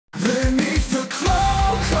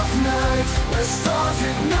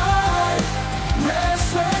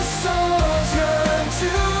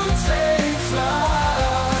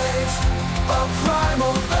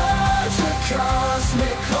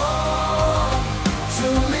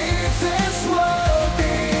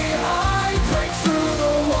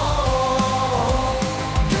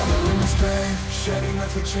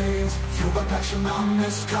action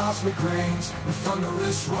amidst cosmic rains. With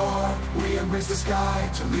thunderous roar, we embrace the sky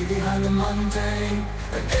to leave behind the mundane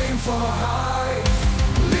and aim for high.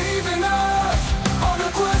 Leaving Earth on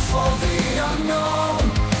a quest for the unknown.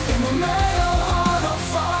 In the metal heart of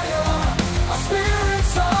fire, our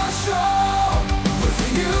spirits are shown. With the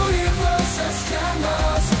universe as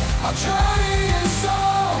canvas, our journey is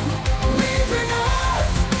sown. Leaving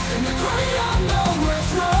Earth in the great unknown we're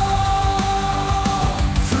thrown.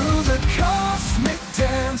 Through the cosmic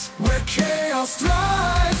dance where chaos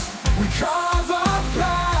thrives, we carve our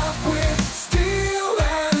path with steel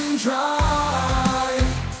and drive.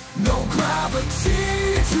 No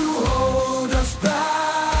gravity to hold us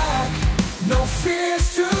back, no fears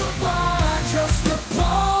to bind, just the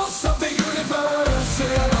pulse of the universe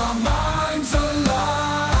in our minds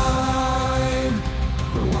align.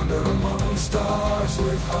 We wander among stars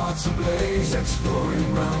with hearts ablaze, exploring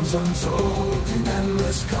realms untold in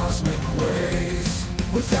endless cosmic ways.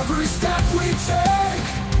 With every step we take,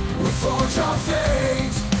 we forge our faith.